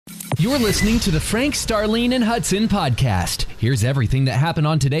You're listening to the Frank, Starlene, and Hudson podcast. Here's everything that happened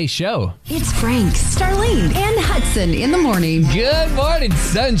on today's show. It's Frank, Starlene, and Hudson in the morning. Good morning,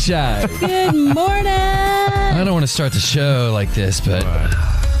 sunshine. Good morning. I don't want to start the show like this, but...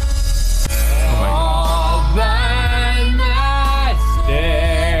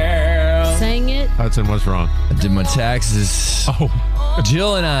 Sang it. Hudson, what's wrong? I did my taxes.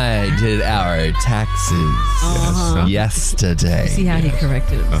 Jill and I did our taxes yesterday. See how he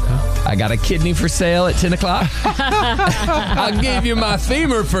corrected himself. I got a kidney for sale at 10 o'clock. I'll give you my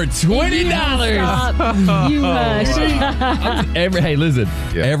femur for $20. You hush. Hey, listen.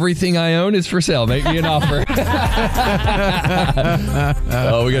 Yeah. Everything I own is for sale. Make me an offer.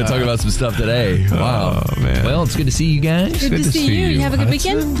 Oh, we're going to talk about some stuff today. Wow. Oh, man. Well, it's good to see you guys. Good to see you. You have a good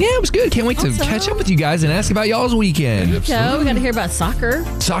weekend? Yeah, it was good. Can't wait to catch up with you guys and ask about y'all's weekend. So, we got to hear about soccer.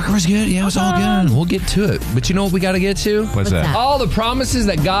 Soccer was good. Yeah, it was all good. We'll get to it. But you know what we got to get to? What's that? All the promises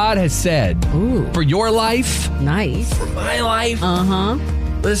that God has said for your life. Nice. For my life. Uh-huh.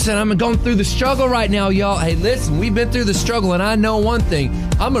 Listen, I'm going through the struggle right now, y'all. Hey, listen, we've been through the struggle, and I know one thing.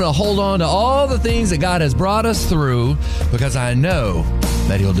 I'm going to hold on to all the things that God has brought us through because I know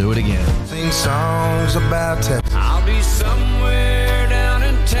that He'll do it again. Sing songs about Texas. I'll be somewhere down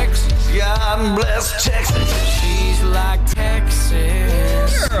in Texas. God bless Texas. She's like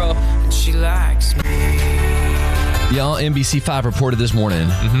Texas. Girl. And she likes me. Y'all, NBC5 reported this morning.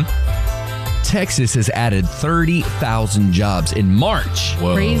 Texas has added 30,000 jobs in March.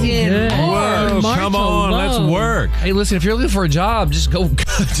 Whoa. Crazy in Whoa, March come on, alone. let's work. Hey, listen, if you're looking for a job, just go,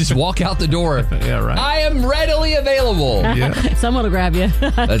 just walk out the door. Yeah, right. I am readily available. Yeah. Someone will grab you.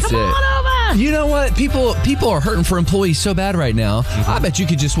 That's Come on over. You know what? People are hurting for employees so bad right now. I bet you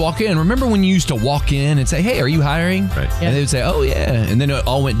could just walk in. Remember when you used to walk in and say, "Hey, are you hiring?" Right. And they would say, "Oh yeah," and then it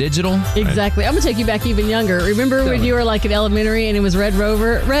all went digital. Exactly. I'm going to take you back even younger. Remember when you were like in elementary and it was Red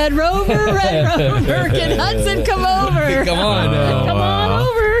Rover? Red Rover, Red Rover. Can Hudson come over? Come on, Come on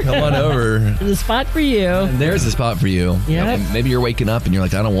over. come on over. There's a spot for you. And there's a spot for you. Yep. And maybe you're waking up and you're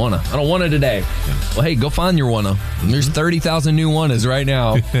like, I don't wanna today. Well, hey, go find your wanna. There's 30,000 new wannas right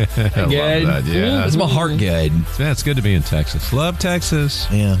now. I love that, yeah. That's my heart good. Man, it's good to be in Texas. Love Texas.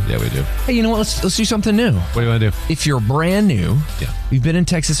 Yeah. Yeah, we do. Hey, you know what? Let's do something new. What do you want to do? If you're brand new, Yeah. you've been in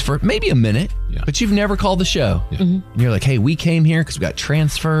Texas for maybe a minute, Yeah. but you've never called the show. Yeah. And you're like, hey, we came here because we got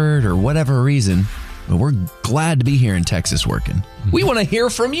transferred or whatever reason, but we're glad to be here in Texas working. We want to hear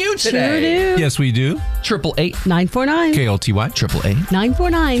from you Sure today. do. Yes, we do. 949. KLTY.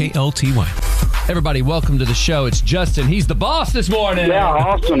 949. KLTY. Everybody, welcome to the show. It's Justin. He's the boss this morning. Yeah,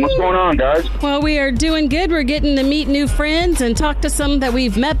 awesome. What's going on, guys? Well, we are doing good. We're getting to meet new friends and talk to some that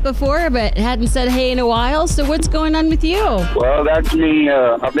we've met before but hadn't said hey in a while. So what's going on with you? Well, that's me.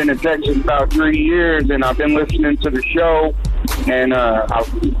 I've been in Texas about 3 years, and I've been listening to the show, and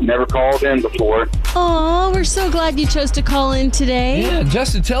I've never called in before. Oh, we're so glad you chose to call in today. Yeah,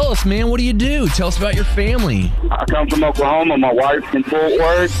 Justin, tell us, man, what do you do? Tell us about your family. I come from Oklahoma. My wife's from Fort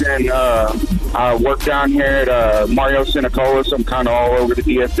Worth, and I work down here at Mario Sinicolas. I'm kind of all over the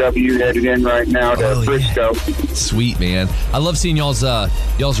DFW, headed in right now to Frisco. Sweet, man. I love seeing y'all's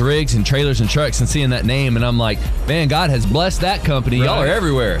rigs and trailers and trucks and seeing that name, and I'm like, man, God has blessed that company. Y'all are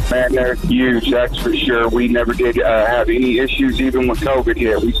everywhere. Man, they're huge, that's for sure. We never did have any issues even with COVID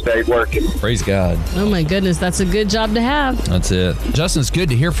yet. We stayed working. Praise God. Oh, my goodness. That's a good job to have. That's it. Justin, it's good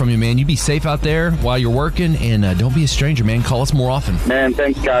to hear from you, man. You be safe out there while you're working, and don't be a stranger, man. Call us more often. Man,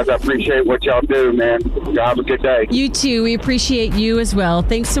 thanks, guys. I appreciate what y'all do, man. Y'all have a good day. You too. We appreciate you as well.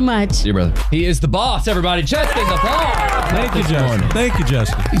 Thanks so much. Dear brother. He is the boss, everybody. Justin, the boss. Thank you, Justin. Thank you,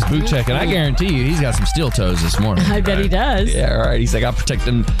 Justin. He's boot checking. I guarantee you, he's got some steel toes this morning. I bet he does. Yeah, all right. He's like, I'll protect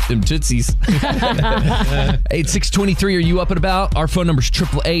them tootsies. 8623, are you up and about? Our phone number's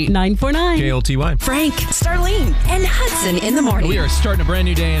 888. 949. KLTY. Frank, Starlene, and Hudson in the morning. We are starting a brand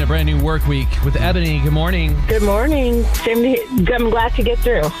new day and a brand new work week with Ebony. Good morning. Good morning. I'm glad to get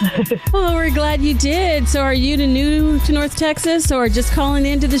through. Well, we're glad you did. So are you new to North Texas or just calling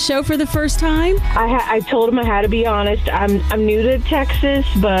into the show for the first time? I told him I had to be honest. I'm new to Texas,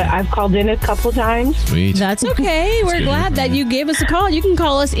 but I've called in a couple times. Sweet. That's okay. We're glad that you gave us a call. You can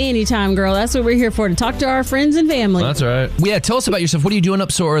call us anytime, girl. That's what we're here for, to talk to our friends and family. That's all right. Well, yeah, tell us about yourself. What are you doing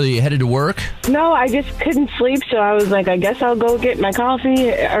up so early? You headed to work? No, I just couldn't sleep, so I was like, I guess I'll go get my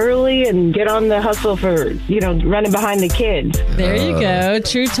coffee early and get on the hustle for, running behind the kids. There you go.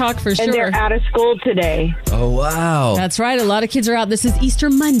 True talk for sure. And they're out of school today. Oh, wow. That's right. A lot of kids are out. This is Easter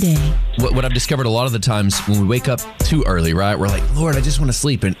Monday. What I've discovered a lot of the times when we wake up too early, right? We're like, Lord, I just want to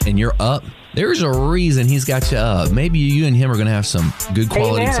sleep. And you're up. There's a reason he's got you up. Maybe you and him are going to have some good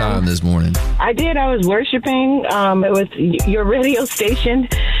quality time this morning. I did. I was worshiping with your radio station.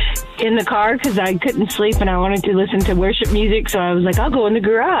 in the car because I couldn't sleep and I wanted to listen to worship music. So I was like, I'll go in the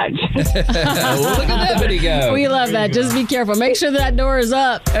garage. Look at Ebony go. We love that. Just be careful. Make sure that door is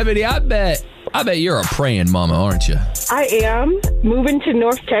up. Ebony, I bet you're a praying mama, aren't you? I am. Moving to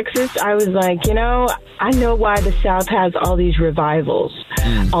North Texas, I was like, I know why the South has all these revivals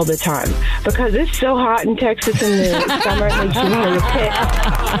all the time. Because it's so hot in Texas in the summer, it makes you want to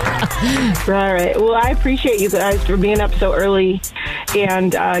pit. Right. Well, I appreciate you guys for being up so early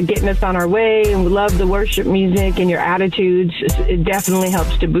and getting us on our way. And we love the worship music and your attitudes. It definitely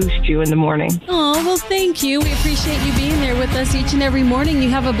helps to boost you in the morning. Oh, well, thank you. We appreciate you being there with us each and every morning. You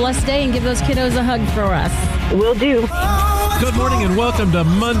have a blessed day and give those kiddos a hug for us. Will do. Good morning and welcome to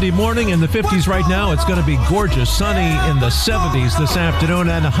Monday morning in the 50s right now. It's going to be gorgeous, sunny in the 70s this afternoon.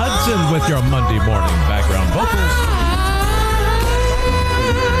 And Hudson with your Monday morning background vocals.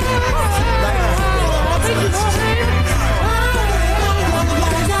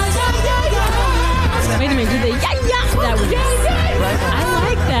 Wait a minute, do they that was I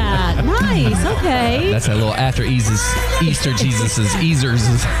like that. Nice, okay. That's a little after Easter Jesus's Easers.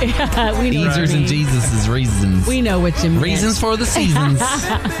 Yeah, we know Easers and Jesus's reasons. We know what you mean. Reasons for the seasons.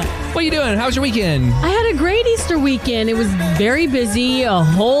 What are you doing? How was your weekend? I had a great Easter weekend. It was very busy, a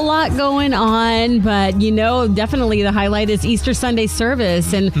whole lot going on, but definitely the highlight is Easter Sunday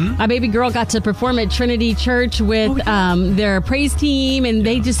service. And my baby girl got to perform at Trinity Church with their praise team, and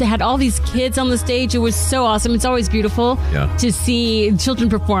they just had all these kids on the stage. It was so awesome. It's always beautiful to see children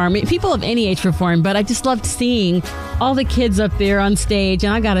perform. People of any age perform, but I just loved seeing all the kids up there on stage.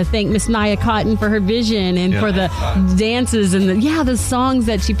 And I got to thank Miss Nia Cotton for her vision and for the dances and the songs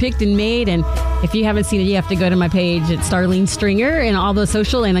that she picked and made. And if you haven't seen it, you have to go to my page at Starlene Stringer and all the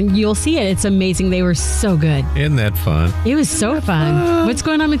social, and you'll see it. It's amazing. They were so good. Isn't that fun? It was so fun. What's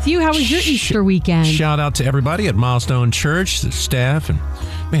going on with you? How was your Easter weekend? Shout out to everybody at Milestone Church, the staff, and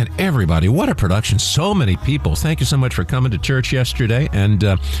man, everybody. What a production. So many people. Thank you so much for coming to church yesterday. And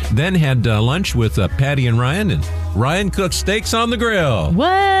then had lunch with Patty and Ryan, and Ryan cooked steaks on the grill. What?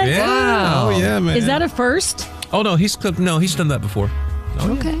 Yeah. Wow. Oh, yeah, man. Is that a first? Oh, no, he's done that before.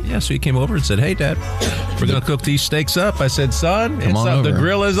 Oh, okay. Yeah, so he came over and said, "Hey, Dad, we're going to cook these steaks up." I said, "Son, Come on over. the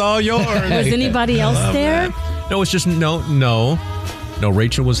grill is all yours." Was anybody else there? No, it's just no.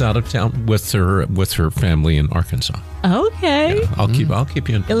 Rachel was out of town with her family in Arkansas. Okay. Yeah, I'll keep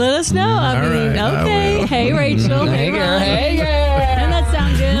you in. Let us know. I mean, right, okay. Hey, Rachel. Hey, girl. Ryan. Hey, girl. Doesn't that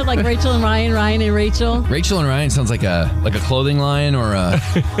sound good? Like Rachel and Ryan, Ryan and Rachel. Rachel and Ryan sounds like a clothing line or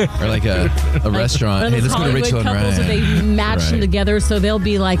like a restaurant. One of Hey, those let's go to Hollywood Rachel and couples Ryan. that they match them together, so they'll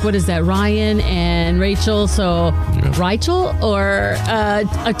be like, what is that, Ryan and Rachel? So Rachel or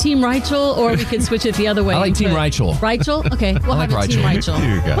a team Rachel, or we could switch it the other way. I like and Team put- Rachel. Rachel? Okay, we'll I like have a team Rachel. Rachel.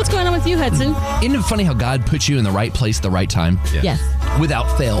 You got it. What's going on with you, Hudson? Isn't it funny how God puts you in the right place at the right time? Yes.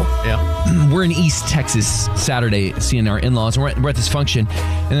 Without fail. Yeah. We're in East Texas Saturday seeing our in-laws. We're at this function.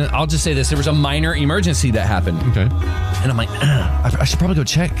 And I'll just say this. There was a minor emergency that happened. Okay. And I'm like, I should probably go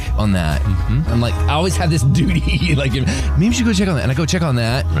check on that. I'm like, I always have this duty. Like, maybe you should go check on that. And I go check on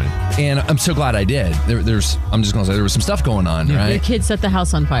that. Right. And I'm so glad I did. I'm just going to say there was some stuff going on, Your right? kid set the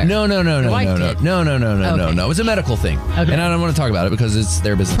house on fire. No. wife did. No. Okay. It was a medical thing. Okay. And I don't want to talk about it because it's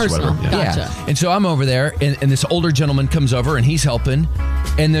their business Personal. or whatever. Gotcha. Yeah. And so I'm over there, and this older gentleman comes over, and he's helping.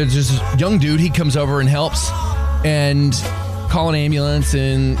 And there's this young dude, he comes over and helps and call an ambulance,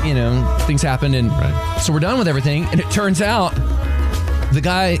 and, things happen. And so we're done with everything. And it turns out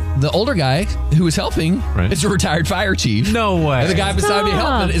the older guy who was helping is a retired fire chief. No way. And the guy beside me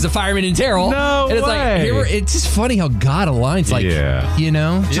helping is a fireman in Terrell. No and it's way. like, it's just funny how God aligns. Like,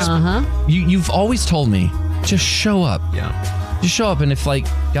 just, you've always told me, just show up. Yeah. Just show up, and if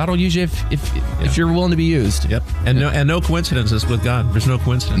God will use you if you're willing to be used. Yep. And no coincidences with God. There's no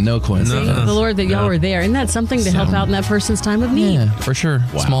coincidence. No coincidence. Thank the Lord that y'all were there. Isn't that something to help out in that person's time of need? Yeah, for sure.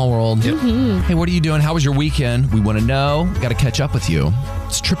 Wow. Small world. Yep. Hey, what are you doing? How was your weekend? We want to know. Got to catch up with you.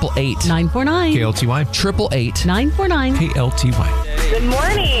 It's 888 949 KLTY. 888 949 KLTY. Good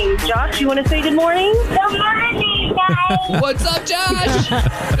morning. Josh, you want to say good morning? Good morning, guys. What's up, Josh?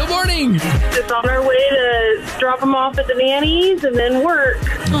 Good morning. Just on our way to drop them off at the nannies and then work.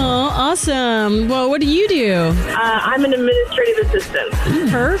 Oh, awesome. Well, what do you do? I'm an administrative assistant.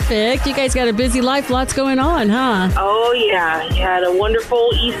 Perfect. You guys got a busy life. Lots going on, huh? Oh, yeah. You had a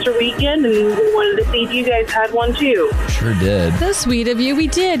wonderful Easter weekend, and we wanted to see if you guys had one, too. Sure did. So sweet of you. We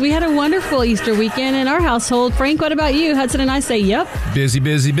did. We had a wonderful Easter weekend in our household. Frank, what about you? Hudson and I say, yep. Busy.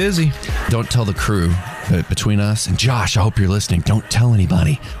 Don't tell the crew But between us and Josh, I hope you're listening. Don't tell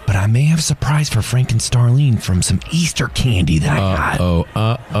anybody. But I may have a surprise for Frank and Starlene from some Easter candy that I got.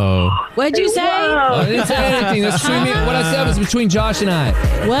 What'd you say? I didn't say anything. That's between me. What I said was between Josh and I.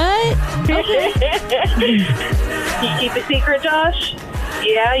 What? You keep a secret, Josh?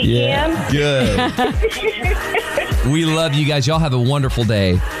 Yeah, you can. Good. We love you guys. Y'all have a wonderful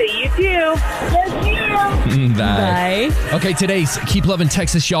day. See you too. Yes, you. Bye. Okay, today's Keep Loving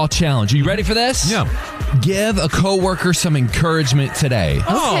Texas Y'all Challenge. Are you ready for this? Yeah. Give a coworker some encouragement today. Okay.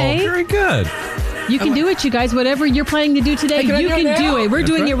 Oh, very good. You can do it, you guys. Whatever you're planning to do today, Hey, you can I do it can now? do it. We're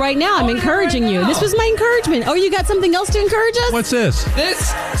doing it right now. I'm encouraging you. This was my encouragement. Oh, you got something else to encourage us? What's this? This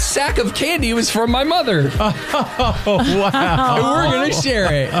sack of candy was from my mother. Oh, wow. And we're going to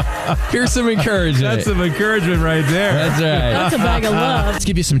share it. Here's some encouragement. That's some encouragement right there. That's right. That's a bag of love. Let's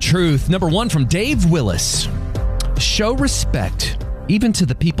give you some truth. Number 1 from Dave Willis. Show respect, even to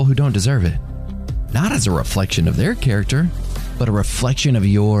the people who don't deserve it. Not as a reflection of their character, but a reflection of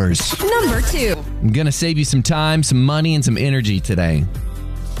yours. Number 2. I'm going to save you some time, some money, and some energy today.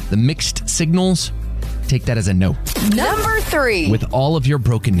 The mixed signals, take that as a no. Number 3. With all of your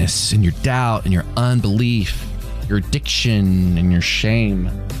brokenness and your doubt and your unbelief, your addiction and your shame,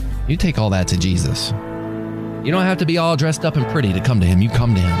 you take all that to Jesus. You don't have to be all dressed up and pretty to come to him. You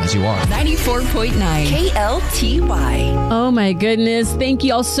come to him as you are. 94.9 KLTY. Oh my goodness. Thank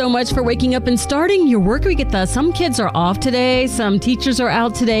you all so much for waking up and starting your work week with us. Some kids are off today. Some teachers are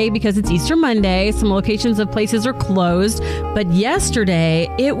out today because it's Easter Monday. Some locations of places are closed. But yesterday,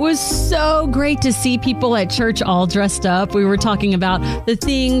 it was so great to see people at church all dressed up. We were talking about the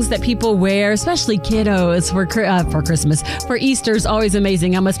things that people wear, especially kiddos for Christmas. For Easter is always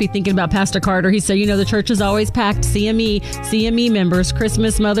amazing. I must be thinking about Pastor Carter. He said, the church is always packed. CME members,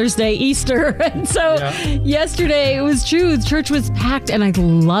 Christmas, Mother's Day, Easter. And so yesterday it was true. The church was packed and I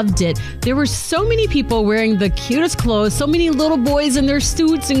loved it. There were so many people wearing the cutest clothes, so many little boys in their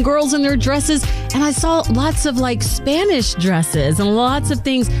suits and girls in their dresses. And I saw lots of Spanish dresses and lots of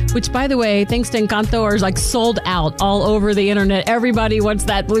things, which by the way, thanks to Encanto, are sold out all over the internet. Everybody wants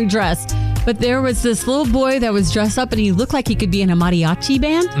that blue dress. But there was this little boy that was dressed up and he looked like he could be in a mariachi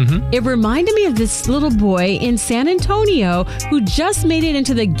band. Mm-hmm. It reminded me of this little boy in San Antonio who just made it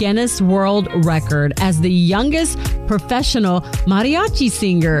into the Guinness World Record as the youngest professional mariachi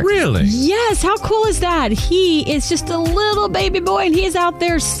singer. Really? Yes. How cool is that? He is just a little baby boy and he's out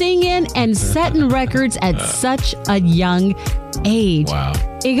there singing and setting records at such a young age. Wow.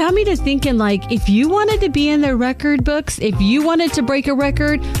 It got me to thinking, if you wanted to be in the record books, if you wanted to break a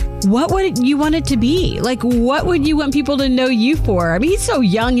record, what would you want it to be? What would you want people to know you for? I mean, he's so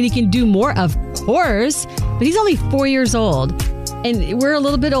young and he can do more, of course, but he's only 4 years old. And we're a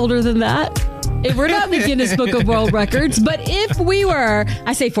little bit older than that. We're not in the Guinness Book of World Records, but if we were,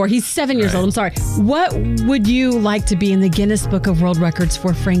 I say 4, he's 7 years old, I'm sorry. What would you like to be in the Guinness Book of World Records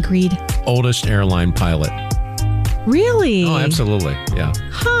for, Frank Reed? Oldest airline pilot. Really? Oh, absolutely. Yeah.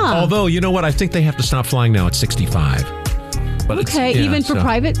 Huh. Although, you know what? I think they have to stop flying now at 65. But okay, even for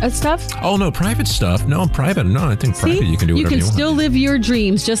private stuff? Oh, no, private stuff. No, private. No, I think private you can do whatever you want. You can still live your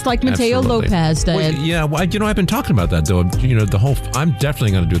dreams, just like Mateo Absolutely. Lopez did. Well, yeah, I've been talking about that, though. I'm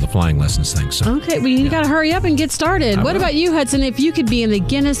definitely going to do the flying lessons thing. So. Okay, well, you got to hurry up and get started. What about you, Hudson? If you could be in the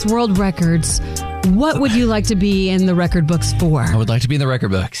Guinness World Records, what would you like to be in the record books for? I would like to be in the record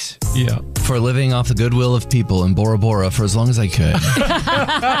books. Yeah. For living off the goodwill of people in Bora Bora for as long as I could.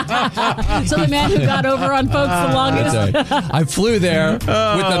 So the man who got over on folks the longest. That's right. I flew there with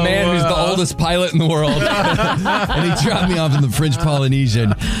the man who's the oldest pilot in the world. And he dropped me off in the French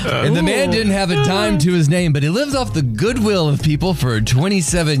Polynesian. And the man didn't have a dime to his name, but he lives off the goodwill of people for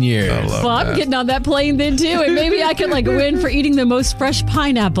 27 years. Well, I'm getting on that plane then too. And maybe I could win for eating the most fresh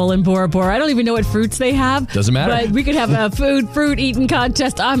pineapple in Bora Bora. I don't even know what fruits they have. Doesn't matter. But we could have a fruit eating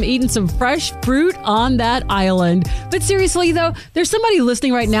contest. I'm eating some fresh fruit on that island. But seriously though, there's somebody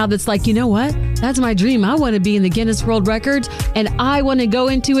listening right now that's like, you know what? That's my dream. I want to be in the Guinness World Records and I want to go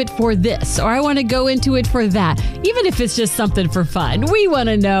into it for this or I want to go into it for that. Even if it's just something for fun. We want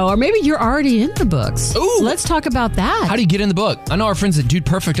to know. Or maybe you're already in the books. Ooh. Let's talk about that. How do you get in the book? I know our friends at Dude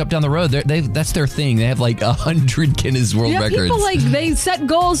Perfect up down the road. That's their thing. They have 100 Guinness World Records. People they set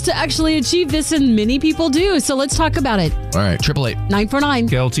goals to actually achieve this and many people do. So let's talk about it. All right, 888-949.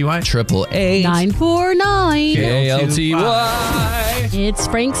 KLTY. 949. KLTY. It's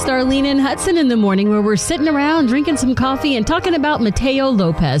Frank, Starlene, and Hudson in the morning where we're sitting around drinking some coffee and talking about Mateo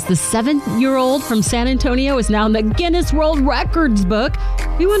Lopez. The 7-year-old from San Antonio is now in the Guinness World Records book.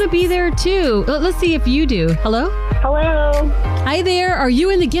 We want to be there too. Let's see if you do. Hello? Hello. Hi there. Are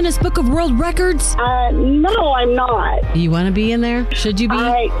you in the Guinness Book of World Records? No, I'm not. You want to be in there? Should you be?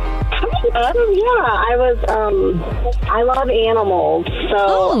 I I was, I love animals,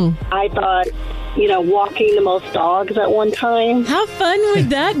 so I thought, walking the most dogs at one time. How fun would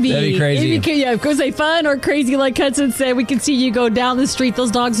that be? That'd be crazy. Yeah, of course, fun or crazy, like Hudson said. We could see you go down the street.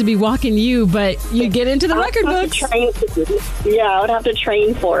 Those dogs would be walking you, but you get into the record books. I would have to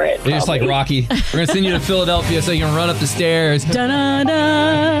train for it. You're just like Rocky. We're going to send you to Philadelphia so you can run up the stairs.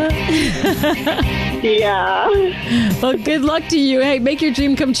 Da-da-da. Yeah. Well, good luck to you. Hey, make your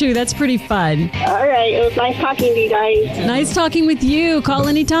dream come true. That's pretty fun. All right. It was nice talking to you guys. Nice talking with you. Call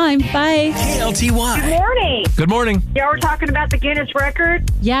anytime. Bye. KLTY. Good morning. Good morning. Y'all were talking about the Guinness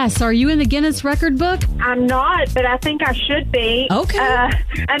record. Yes. Are you in the Guinness record book? I'm not, but I think I should be. Okay.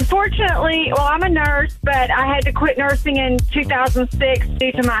 Unfortunately, I'm a nurse, but I had to quit nursing in 2006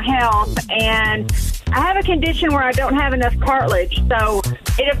 due to my health, and I have a condition where I don't have enough cartilage, so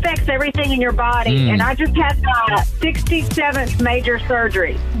it affects everything in your body. And I just had my 67th major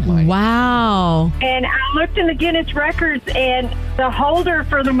surgery. Wow. And I looked in the Guinness records, and the holder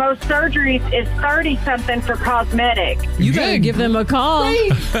for the most surgeries is 30-something for cosmetic. You better give them a call.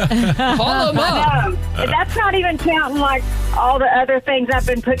 Call them up. That's not even counting like all the other things I've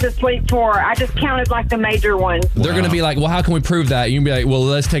been put to sleep for. I just counted like the major ones. They're going to be like, well, how can we prove that? You can be like, well,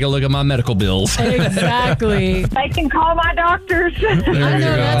 let's take a look at my medical bills. Exactly. They can call my doctors. I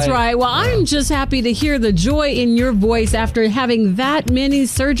know, that's right. Well, I'm just happy to hear the joy in your voice after having that many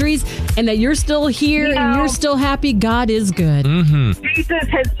surgeries and that you're still here and you're still happy. God is good. Mm-hmm. Jesus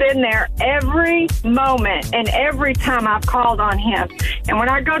has been there every moment and every time I've called on him. And when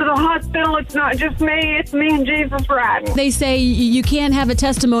I go to the hospital, it's not just me, it's me and Jesus riding. They say you can't have a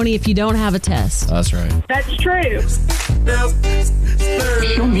testimony if you don't have a test. That's right. That's true.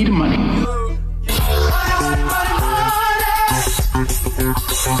 Show me the money.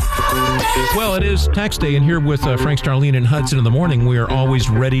 Well, it is tax day, and here with Frank, Starlene, and Hudson in the morning, we are always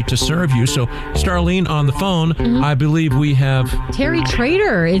ready to serve you. So, Starlene, on the phone, I believe we have Terry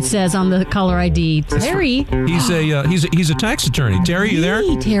Trader. It says on the caller ID. Terry. He's a tax attorney. Terry, you there?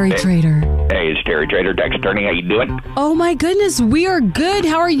 Hey, Terry Trader. Hey, it's Terry Trader, tax attorney. How you doing? Oh my goodness, we are good.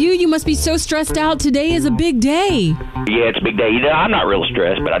 How are you? You must be so stressed out. Today is a big day. Yeah, it's a big day. I'm not real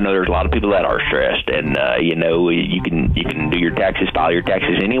stressed, but I know there's a lot of people that are stressed, and you can do your taxes, file your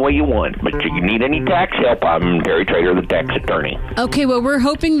taxes any way you want. But if you need any tax help, I'm Terry Trader, the tax attorney. Okay, well, we're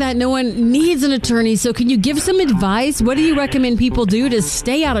hoping that no one needs an attorney, so can you give some advice? What do you recommend people do to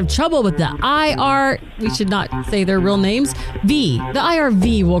stay out of trouble with the IR? We should not say their real names. The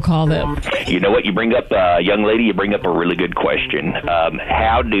IRV, we'll call them. You know what? You bring up, young lady, you bring up a really good question.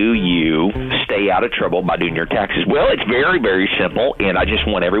 How do you stay out of trouble by doing your taxes? Well, it's very, very simple, and I just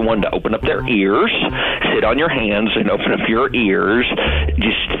want everyone to open up their ears, sit on your hands, and open up your ears.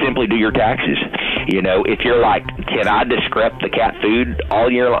 Just simply do your taxes. If you're like, can I discrep the cat food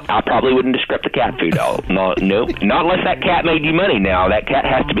all year long? I probably wouldn't discrep the cat food all. No, not unless that cat made you money. Now, that cat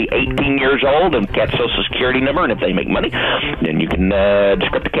has to be 18 years old and cat's social security number, and if they make money, then you can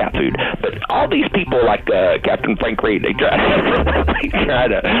discrep the cat food. But all these people like Captain Frank Reed, they try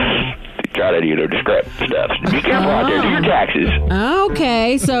to discrep stuff. Be careful out there. Do your taxes.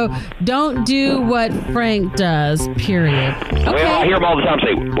 Okay, so don't do what Frank does, period. Okay. Well, I hear them all the time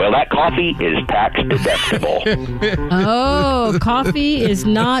say, well, that coffee is tax deductible. Oh, coffee is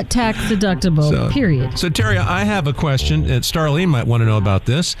not tax deductible, period. So, Terry, I have a question. Starlene might want to know about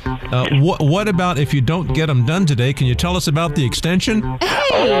this. What about if you don't get them done today? Can you tell us about the extension?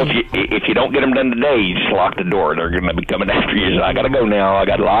 Oh, if you don't get them done today, you just lock the door. They're going to be coming after you. So I got to go now. I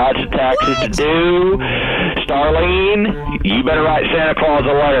got lots of taxes to do. Starlene, you better write Santa Claus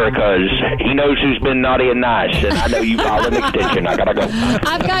a letter because he knows who's been naughty and nice. And I know you filed an extension. I got to go.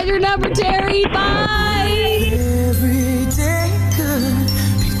 I've got your number, Terry. Bye. Every day could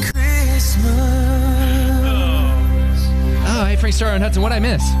be Christmas. Oh, hey, Frank, Star, and Hudson, what'd I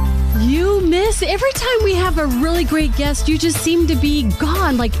miss? You miss every time we have a really great guest. You just seem to be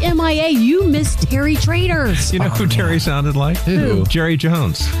gone, like MIA. You miss Terry Trader. You know who Terry sounded like? Who? Jerry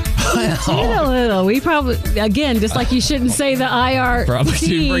Jones. A little. We probably, again, just like you shouldn't say the IR. Probably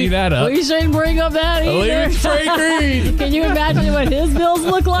shouldn't bring that up. We shouldn't bring up that either. Frank Reed. Can you imagine what his bills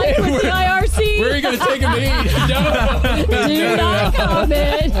look like with the IRC? Where are you going to take him to eat? Do not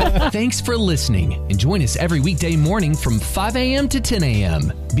comment. Thanks for listening, and join us every weekday morning from 5 a.m. to 10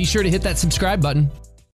 a.m. Be sure to hit that subscribe button.